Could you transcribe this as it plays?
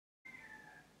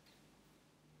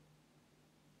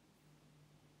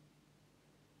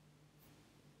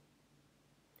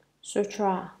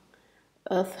Sutra.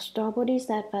 Earth-star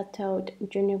Bodhisattva told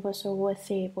universal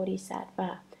worthy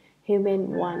Bodhisattva, human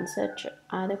one, such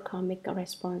are the karmic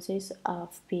responses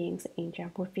of beings in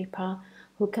Jambudvipa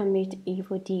who commit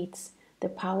evil deeds. The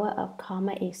power of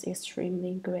karma is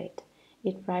extremely great.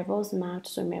 It rivals Mount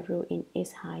Sumeru in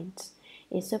its heights.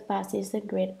 It surpasses the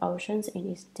great oceans in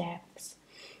its depths.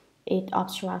 It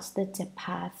obstructs the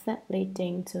path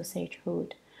leading to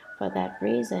sagehood. For that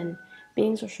reason,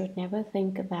 beings should never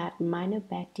think that minor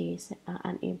bad deeds are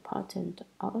unimportant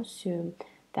or assume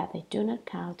that they do not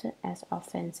count as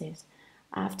offenses.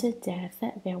 After death,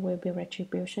 there will be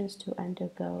retributions to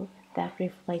undergo that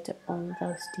reflect on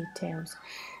those details.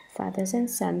 Fathers and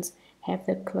sons have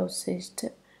the closest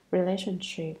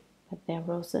relationship, but there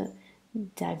was a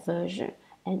diversion,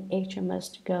 and each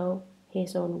must go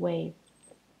his own way.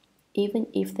 Even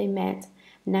if they met,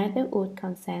 neither would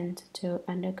consent to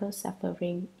undergo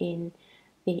suffering in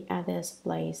the other's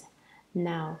place.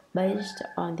 Now, based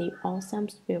on the awesome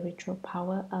spiritual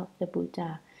power of the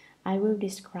Buddha, I will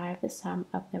describe some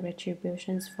of the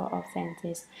retributions for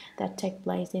offenses that take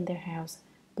place in the house.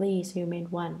 Please, human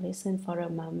one, listen for a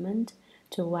moment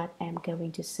to what I am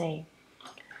going to say.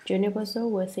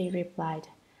 Universal Worthy replied,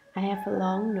 I have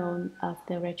long known of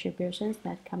the retributions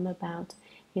that come about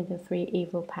in the three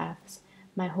evil paths.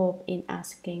 My hope in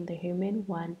asking the human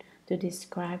one to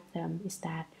describe them is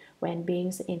that when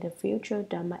beings in the future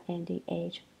Dharma ending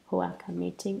age who are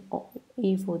committing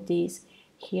evil deeds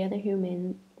hear the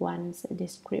human one's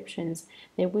descriptions,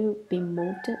 they will be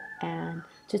moved and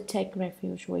to take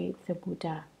refuge with the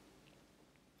Buddha.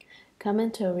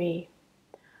 Commentary.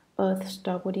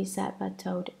 Earth-star Bodhisattva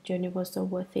told universal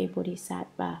worthy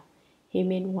Bodhisattva,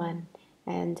 human one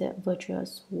and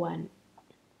virtuous one.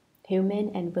 Human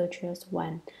and virtuous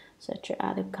one, such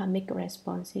are the karmic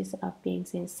responses of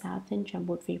beings in southern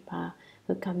Jambudvipa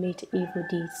who commit evil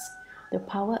deeds. The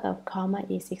power of karma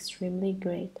is extremely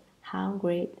great. How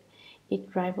great? It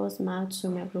rivals Mount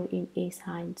Sumeru in its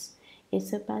heights. It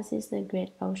surpasses the great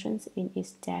oceans in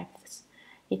its depths.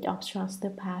 It obstructs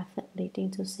the path leading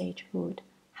to sagehood.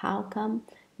 How come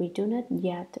we do not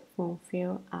yet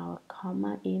fulfill our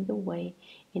karma in the way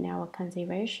in our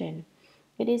consideration?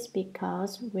 It is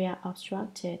because we are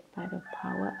obstructed by the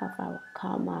power of our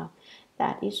karma.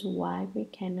 That is why we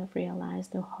cannot realize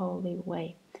the holy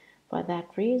way. For that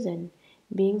reason,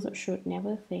 beings should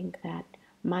never think that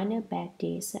minor bad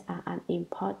deeds are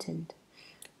unimportant.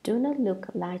 Do not look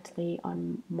lightly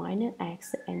on minor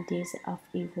acts and deeds of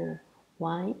evil.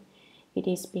 Why? It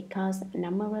is because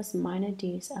numerous minor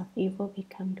deeds of evil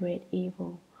become great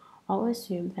evil, or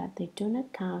assume that they do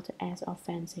not count as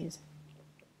offenses.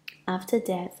 After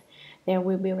death, there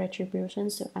will be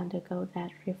retributions to undergo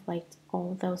that reflect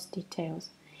all those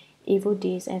details. Evil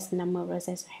deeds as numerous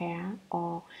as hair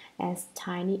or as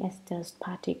tiny as dust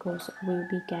particles will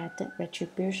beget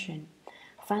retribution.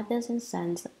 Fathers and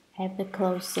sons have the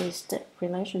closest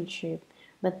relationship,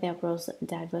 but there grows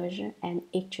diversion, and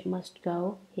each must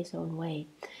go his own way.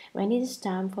 When it is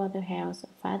time for the house,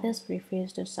 fathers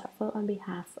refuse to suffer on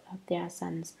behalf of their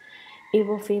sons.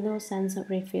 Evil fellow sons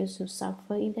refuse to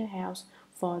suffer in the house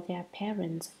for their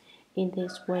parents. In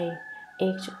this way,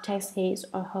 each takes his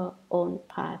or her own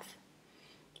path.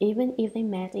 Even if they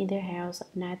met in the house,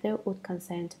 neither would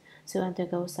consent to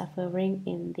undergo suffering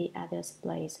in the other's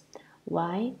place.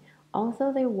 Why?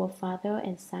 Although they were father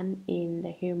and son in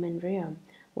the human realm,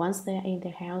 once they are in the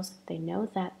house, they know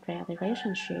that their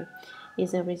relationship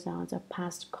is a result of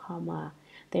past karma.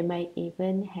 They may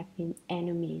even have been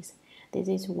enemies. This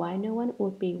is why no one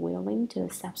would be willing to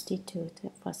substitute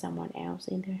for someone else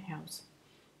in their house.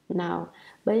 Now,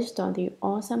 based on the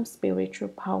awesome spiritual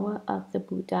power of the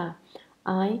Buddha,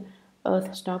 I,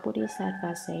 Earth-star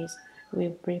Bodhisattva says,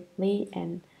 will briefly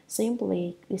and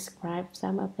simply describe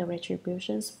some of the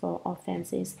retributions for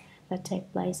offenses that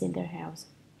take place in their house.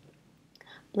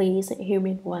 Please,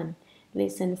 human one,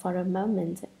 listen for a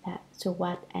moment to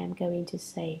what I am going to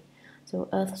say. So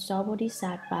Earth-star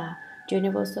Bodhisattva,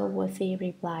 universal worthy,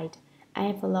 replied, I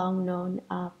have long known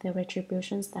of the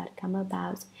retributions that come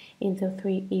about in the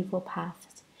three evil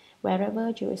paths.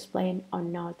 Wherever you explain or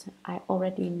not, I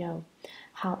already know.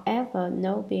 However,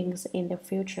 no beings in the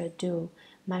future do.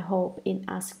 My hope in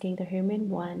asking the human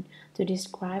one to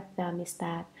describe them is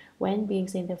that when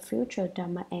beings in the future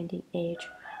Dharma ending age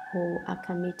who are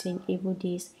committing evil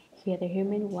deeds hear the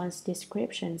human one's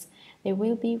descriptions, they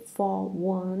will be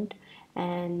forewarned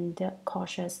and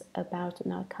cautious about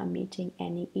not committing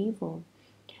any evil.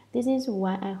 This is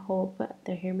why I hope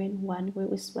the human one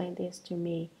will explain this to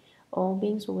me. All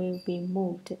beings will be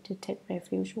moved to take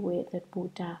refuge with the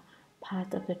Buddha,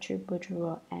 part of the True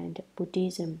Buddha and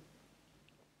Buddhism.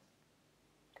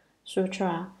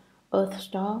 Sutra. Earth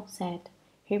Star said,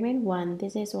 Human one,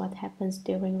 this is what happens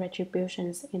during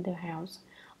retributions in the house.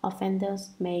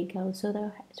 Offenders may go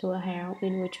to a hell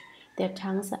in which their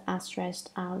tongues are stretched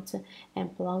out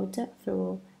and plowed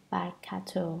through by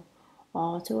cattle,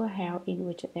 or to a hell in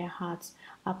which their hearts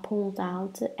are pulled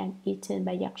out and eaten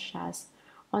by yakshas,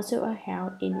 or to a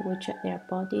hell in which their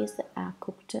bodies are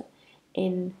cooked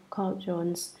in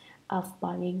cauldrons of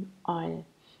boiling oil,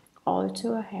 or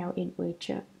to a hell in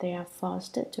which they are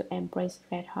forced to embrace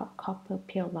red-hot copper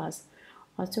pillars,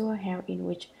 or to a hell in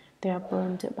which they are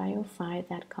burned by a fire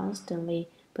that constantly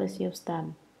pursues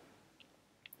them,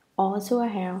 or to a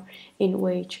hell in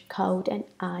which cold and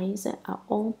ice are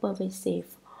all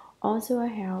pervasive, or to a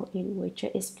hell in which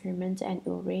excrement and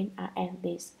urine are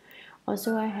endless, or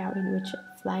to a hell in which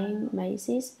flying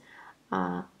mazes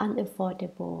are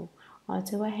unavoidable, or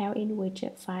to a hell in which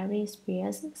fiery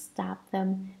spears stab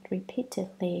them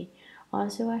repeatedly, or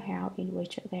to a hell in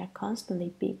which they are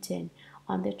constantly beaten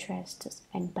on the chests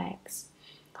and backs,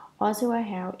 or to a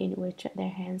hell in which their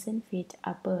hands and feet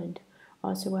are burned,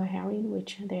 or to a hell in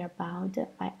which they are bound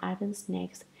by iron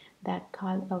snakes that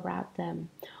coil around them,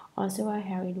 or to a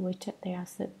hell in which they are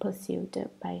pursued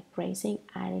by racing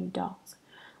iron dogs,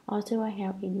 or to a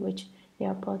hell in which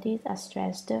their bodies are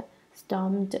stretched,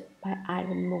 stormed by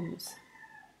iron moons.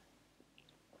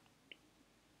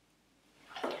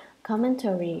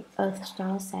 Commentary. Earth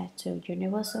Star said to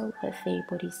Universal Worthy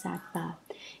Bodhisattva,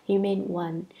 Human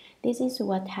one, this is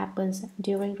what happens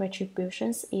during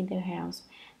retributions in the house,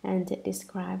 and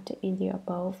described in the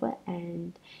above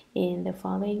and in the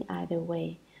following either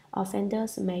way.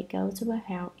 Offenders may go to a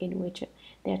hell in which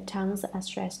their tongues are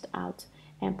stretched out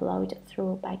and blowed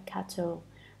through by cattle.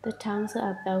 The tongues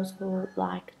of those who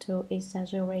like to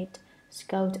exaggerate,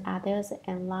 scold others,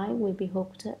 and lie will be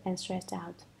hooked and stretched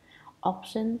out.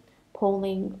 Oxen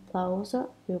pulling plows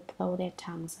will plow their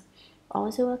tongues.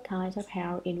 Also a kind of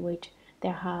hell in which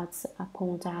their hearts are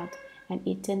pulled out and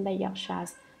eaten by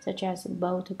yakshas such as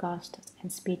boat ghosts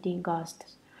and speeding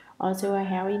ghosts. Also a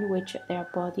hell in which their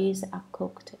bodies are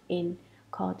cooked in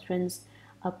cauldrons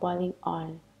of boiling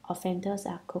oil. Offenders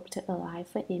are cooked alive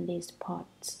in these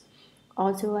pots.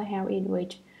 Also a hell in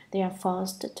which they are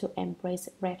forced to embrace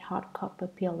red-hot copper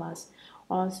pillars.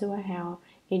 Also a hell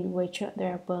in which they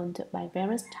are burned by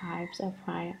various types of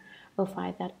fire, a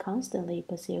fire that constantly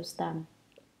pursues them.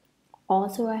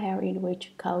 Also a hell in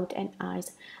which cold and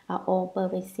ice are all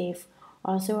pervasive.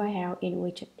 Also a hell in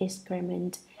which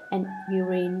excrement and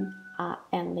urine are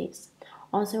endless.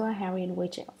 Also a hell in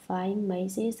which flying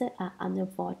mazes are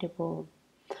unavoidable.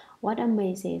 What are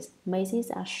mazes?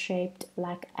 Mazes are shaped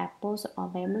like apples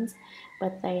or lemons,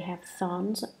 but they have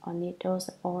thorns or needles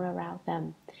all around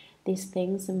them. These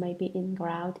things may be in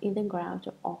the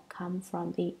ground or come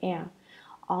from the air.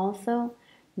 Although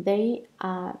they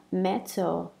are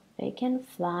metal, they can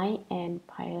fly and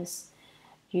pierce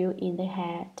you in the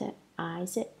head,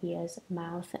 eyes, ears,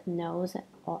 mouth, nose,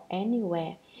 or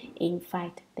anywhere. In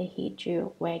fact, they hit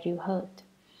you where you hurt.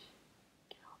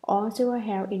 Also a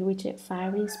hell in which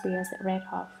fiery spears red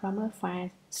hot from a fire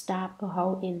stab a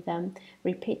hole in them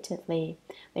repeatedly.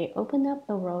 They open up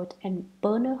a road and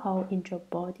burn a hole in your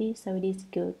body so it is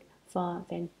good for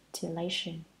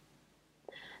ventilation.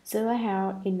 So a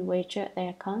hell in which they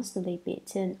are constantly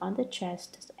beaten on the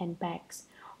chests and backs.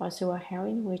 Also a hell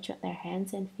in which their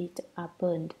hands and feet are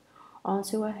burned.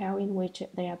 Also a hell in which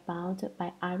they are bound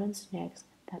by iron snakes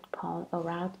that coil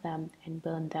around them and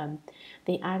burn them.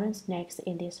 The iron snakes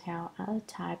in this hell are a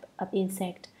type of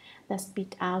insect that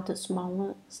spit out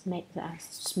smaller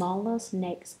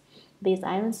snakes. These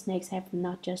iron snakes have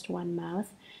not just one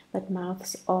mouth, but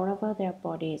mouths all over their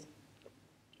bodies.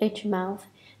 Each mouth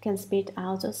can spit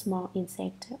out a small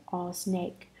insect or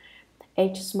snake.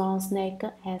 Each small snake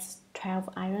has 12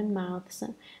 iron mouths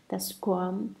that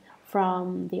squirm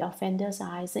from the offender's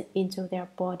eyes into their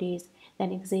bodies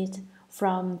that exist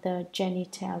from the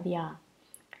genitalia.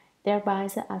 Their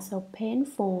bites are so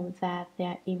painful that they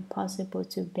are impossible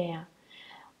to bear.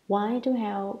 Why do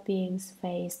hell beings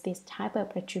face this type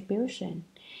of retribution?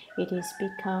 It is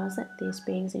because these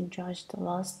beings enjoyed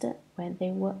lust when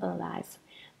they were alive.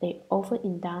 They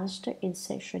overindulged in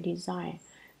sexual desire.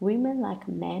 Women like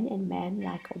men and men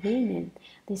like women.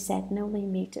 They set no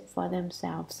limit for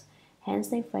themselves. Hence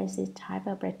they face this type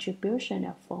of retribution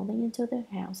of falling into the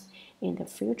hells in the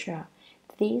future.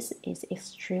 This is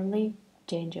extremely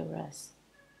dangerous.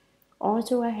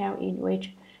 Also a hell in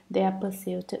which they are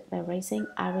pursued by racing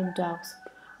iron dogs.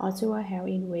 Also a hell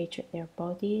in which their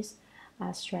bodies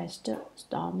are stretched,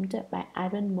 stormed by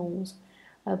iron moons,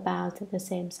 about the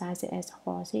same size as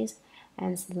horses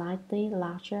and slightly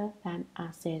larger than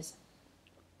asses.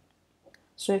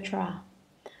 Sutra.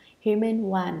 Human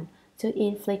 1. To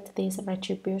inflict these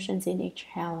retributions in each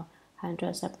hell,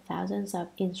 hundreds of thousands of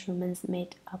instruments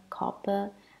made of copper,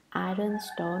 iron,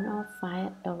 stone, or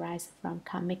fire arise from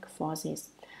karmic forces.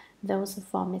 Those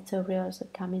four materials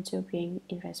come into being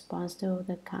in response to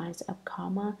the kinds of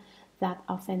karma that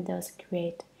offenders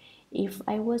create. If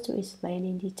I were to explain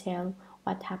in detail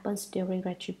what happens during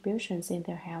retributions in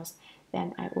the hells,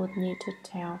 then I would need to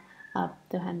tell of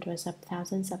the hundreds of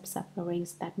thousands of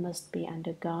sufferings that must be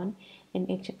undergone in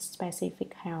each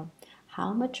specific hell.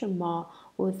 How much more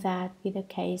would that be the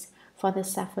case for the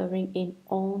suffering in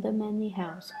all the many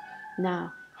hells?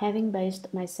 Now, having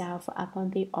based myself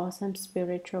upon the awesome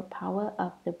spiritual power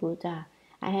of the Buddha,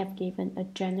 I have given a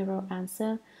general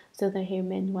answer to the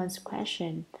human one's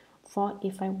question, for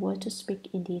if I were to speak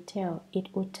in detail,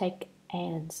 it would take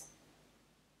aeons.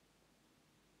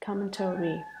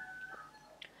 Commentary.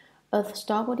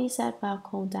 Earth-star Bodhisattva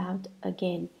called out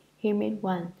again, Human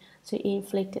 1, to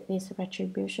inflict these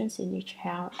retributions in each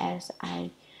hell as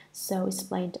I so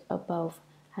explained above.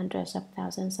 Hundreds of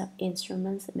thousands of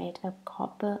instruments made of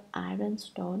copper, iron,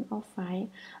 stone, or fire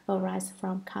arise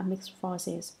from karmic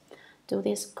forces. Do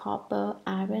these copper,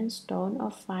 iron, stone, or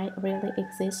fire really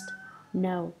exist?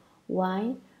 No.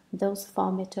 Why? Those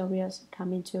four materials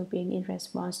come into being in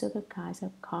response to the kinds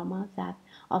of karma that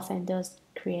offenders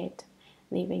create.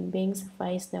 Living beings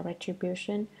face the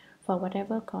retribution for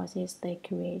whatever causes they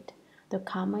create. The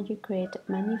karma you create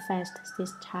manifests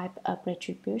this type of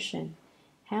retribution.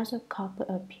 Hells of copper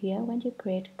appear when you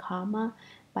create karma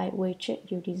by which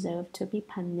you deserve to be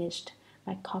punished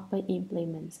by copper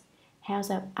implements. Hells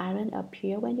of iron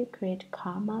appear when you create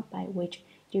karma by which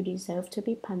you deserve to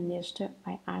be punished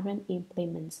by iron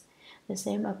implements. The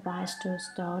same applies to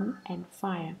stone and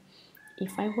fire.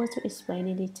 If I were to explain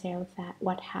in detail that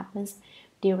what happens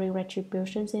during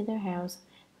retributions in the hells,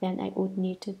 then I would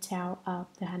need to tell of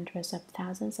the hundreds of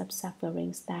thousands of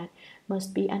sufferings that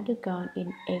must be undergone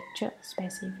in each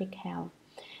specific hell.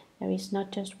 There is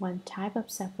not just one type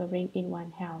of suffering in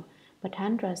one hell, but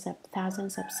hundreds of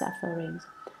thousands of sufferings.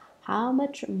 How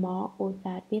much more would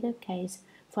that be the case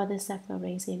for the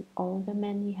sufferings in all the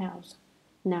many hells?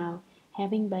 Now,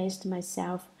 having based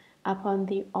myself upon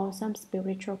the awesome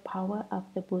spiritual power of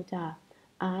the Buddha,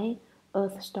 I,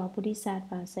 Earth-star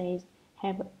Bodhisattva says,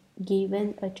 have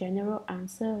given a general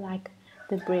answer like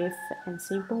the brief and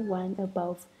simple one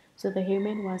above to the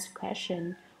human one's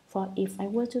question, for if I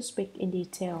were to speak in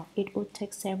detail, it would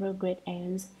take several great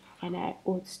aeons and I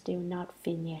would still not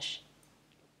finish.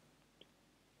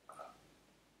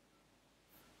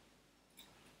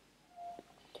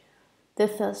 The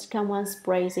first one's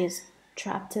praises,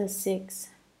 Chapter 6.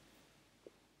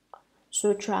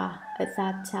 Sutra. At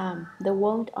that time, the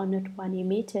world-honored one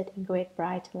emitted a great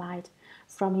bright light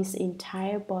from his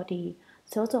entire body,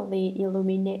 totally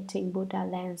illuminating Buddha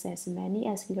lands as many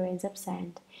as grains of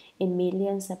sand in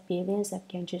millions of billions of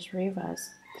Ganges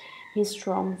rivers. His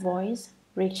strong voice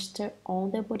reached all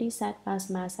the Bodhisattvas,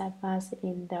 Mahasattvas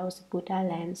in those Buddha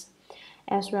lands,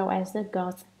 as well as the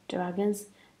gods, dragons,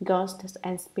 ghosts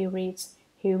and spirits,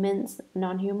 humans,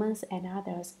 non-humans, and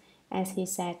others, as he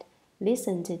said,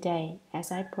 Listen today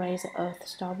as I praise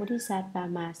Earth-star Bodhisattva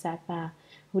Mahasattva,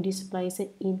 who displays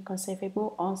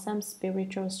inconceivable awesome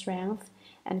spiritual strength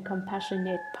and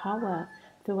compassionate power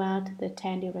throughout the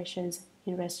 10 directions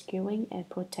in rescuing and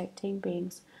protecting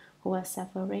beings who are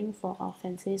suffering for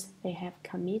offenses they have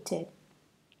committed.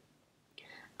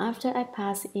 After I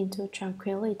pass into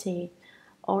tranquility,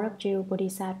 all of you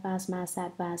Bodhisattvas,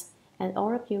 Mahasattvas, and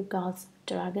all of you gods,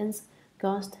 dragons,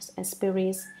 ghosts, and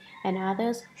spirits, and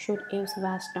others should use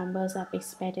vast numbers of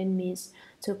expedient means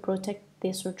to protect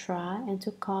the sutra and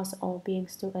to cause all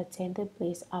beings to attain the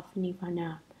bliss of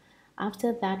nirvana.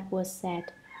 After that was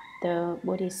said, a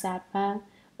Bodhisattva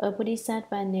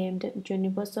named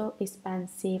Universal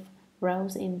Expansive,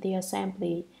 rose in the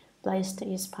assembly, placed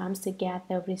his palms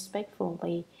together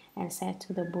respectfully, and said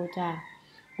to the Buddha,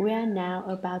 We are now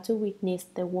about to witness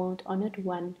the world-honored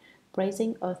one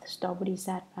praising Earth-star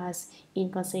Bodhisattvas'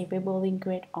 inconceivably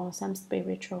great awesome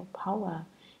spiritual power.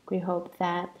 We hope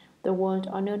that the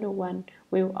world-honored one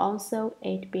will also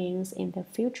aid beings in the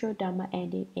future Dharma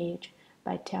ending age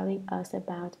by telling us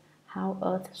about how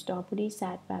Earth-star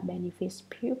Bodhisattva benefits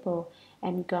people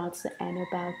and gods and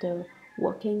about the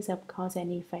workings of cause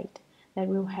and effect that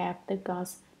will help the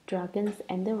gods, dragons,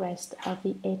 and the rest of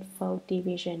the Eightfold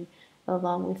Division,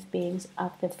 along with beings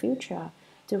of the future,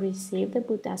 to receive the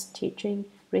Buddha's teaching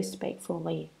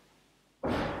respectfully.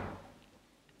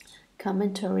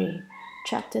 Commentary.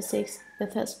 Chapter 6. The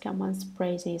first one's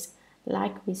praises.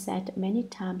 Like we said many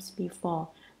times before,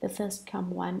 the first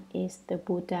one is the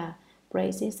Buddha.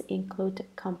 Praises include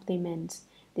compliments.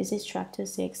 This is chapter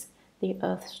 6. The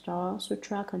Earth Star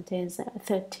Sutra contains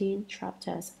 13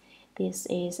 chapters. This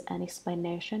is an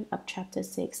explanation of chapter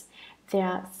 6. There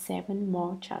are 7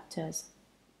 more chapters.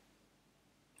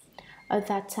 At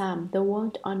that time, the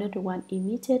World Honored One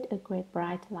emitted a great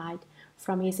bright light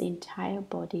from his entire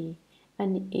body,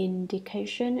 an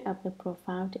indication of the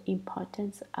profound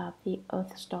importance of the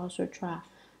Earth Star Sutra,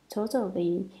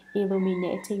 totally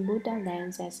illuminating Buddha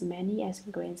lands as many as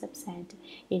grains of sand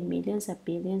in millions of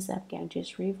billions of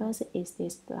Ganges rivers is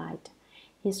this light.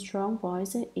 His strong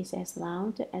voice is as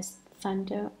loud as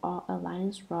thunder or a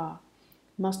lion's roar.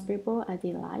 Most people are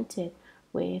delighted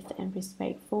with and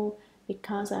respectful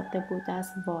because of the Buddha's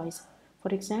voice.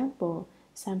 For example,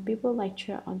 some people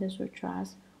lecture on the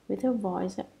sutras with a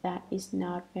voice that is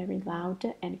not very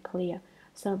loud and clear,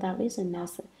 so that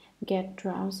listeners get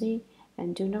drowsy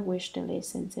and do not wish to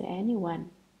listen to anyone.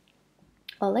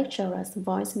 A lecturer's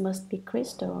voice must be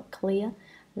crystal clear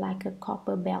like a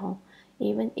copper bell.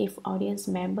 Even if audience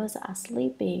members are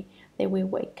sleepy, they will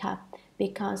wake up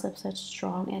because of such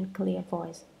strong and clear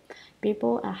voice.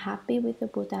 People are happy with the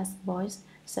Buddha's voice,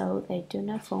 so they do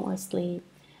not fall asleep.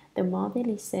 The more they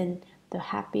listen, the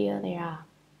happier they are.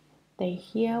 They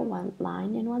hear one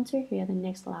line and want to hear the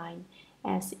next line,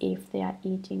 as if they are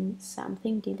eating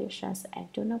something delicious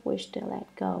and do not wish to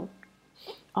let go.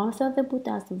 Although the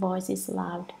Buddha's voice is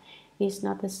loud, it is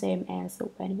not the same as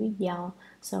when we yell,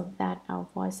 so that our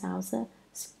voice sounds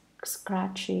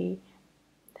scratchy,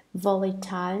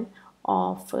 volatile,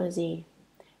 or fuzzy.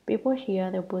 People hear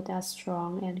the Buddha's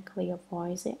strong and clear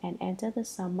voice and enter the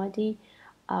samadhi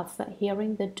of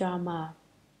hearing the Dharma.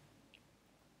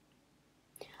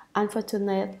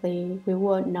 Unfortunately, we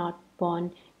were not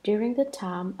born during the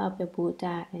time of the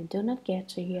Buddha and do not get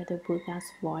to hear the Buddha's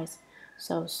voice.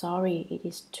 So sorry, it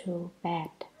is too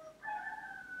bad.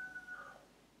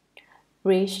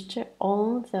 Reached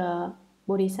all the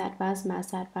Bodhisattvas,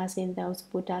 Mahasattvas in those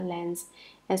Buddha lands,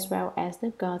 as well as the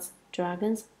gods,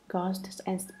 dragons, ghosts,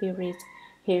 and spirits,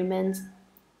 humans,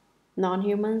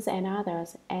 non-humans, and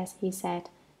others, as he said,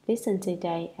 listen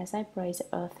today as I praise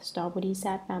Earth Star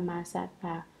Bodhisattva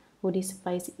Mahasattva, who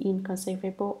displays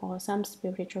inconceivable awesome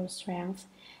spiritual strength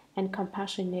and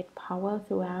compassionate power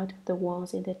throughout the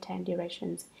worlds in the 10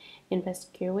 directions, in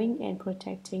rescuing and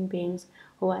protecting beings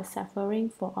who are suffering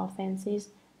for offenses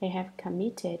they have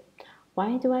committed.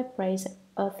 Why do I praise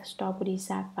Earth Star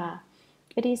Bodhisattva?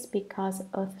 It is because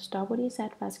Earth Star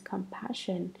Bodhisattva's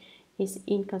compassion is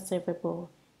inconceivable,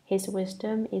 his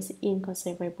wisdom is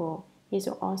inconceivable, his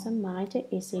awesome mind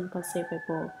is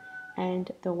inconceivable,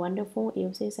 and the wonderful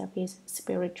uses of his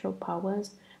spiritual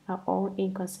powers are all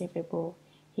inconceivable.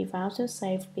 He vows to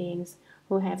save beings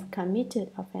who have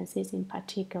committed offenses in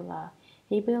particular.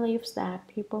 He believes that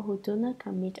people who do not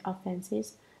commit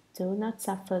offenses do not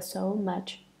suffer so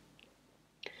much.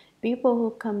 People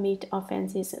who commit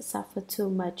offenses suffer too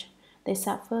much. They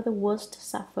suffer the worst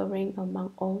suffering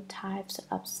among all types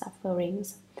of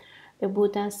sufferings. The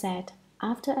Buddha said,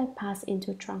 after I pass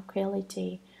into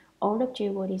tranquility, all of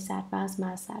you Bodhisattvas,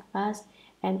 Mahasattvas,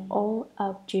 and all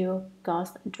of you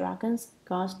gods, dragons,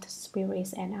 ghost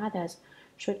spirits, and others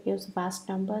should use vast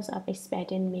numbers of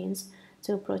expedient means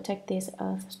to protect this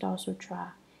Earth Star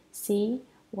Sutra. See,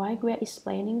 while we are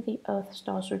explaining the Earth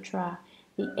Star Sutra,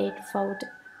 the Eightfold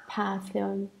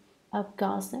Pantheon of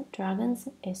gods, dragons,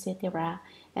 etc.,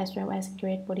 as well as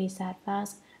great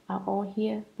bodhisattvas, are all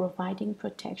here providing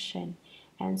protection,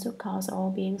 and to cause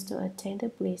all beings to attain the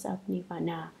bliss of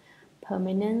nirvana,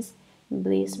 permanence,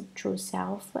 bliss through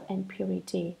self, and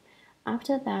purity.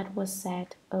 After that was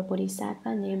said, a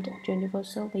bodhisattva named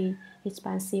universally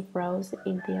expansive rose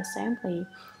in the assembly,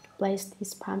 placed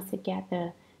his palms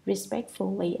together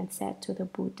respectfully, and said to the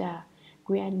Buddha,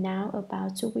 we are now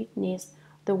about to witness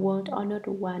the World Honored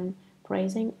One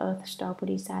praising Earth Star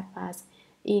Bodhisattvas,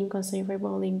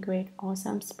 inconceivably great,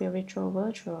 awesome spiritual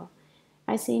virtue.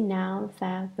 I see now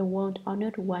that the World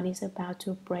Honored One is about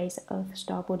to praise Earth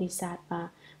Star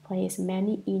Bodhisattva for his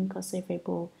many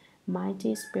inconceivable,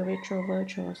 mighty spiritual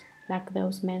virtues like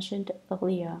those mentioned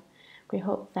earlier. We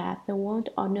hope that the World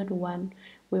Honored One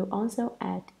will also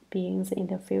add beings in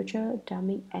the future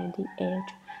Dharmic ending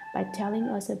age by telling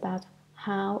us about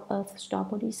how Earth Star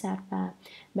Bodhisattva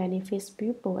benefits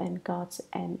people and gods,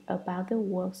 and about the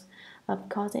works of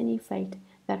cause and effect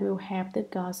that will help the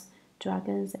gods,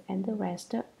 dragons, and the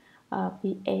rest of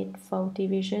the Eightfold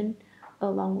Division,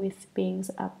 along with beings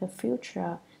of the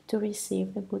future, to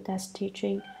receive the Buddha's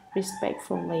teaching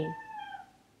respectfully.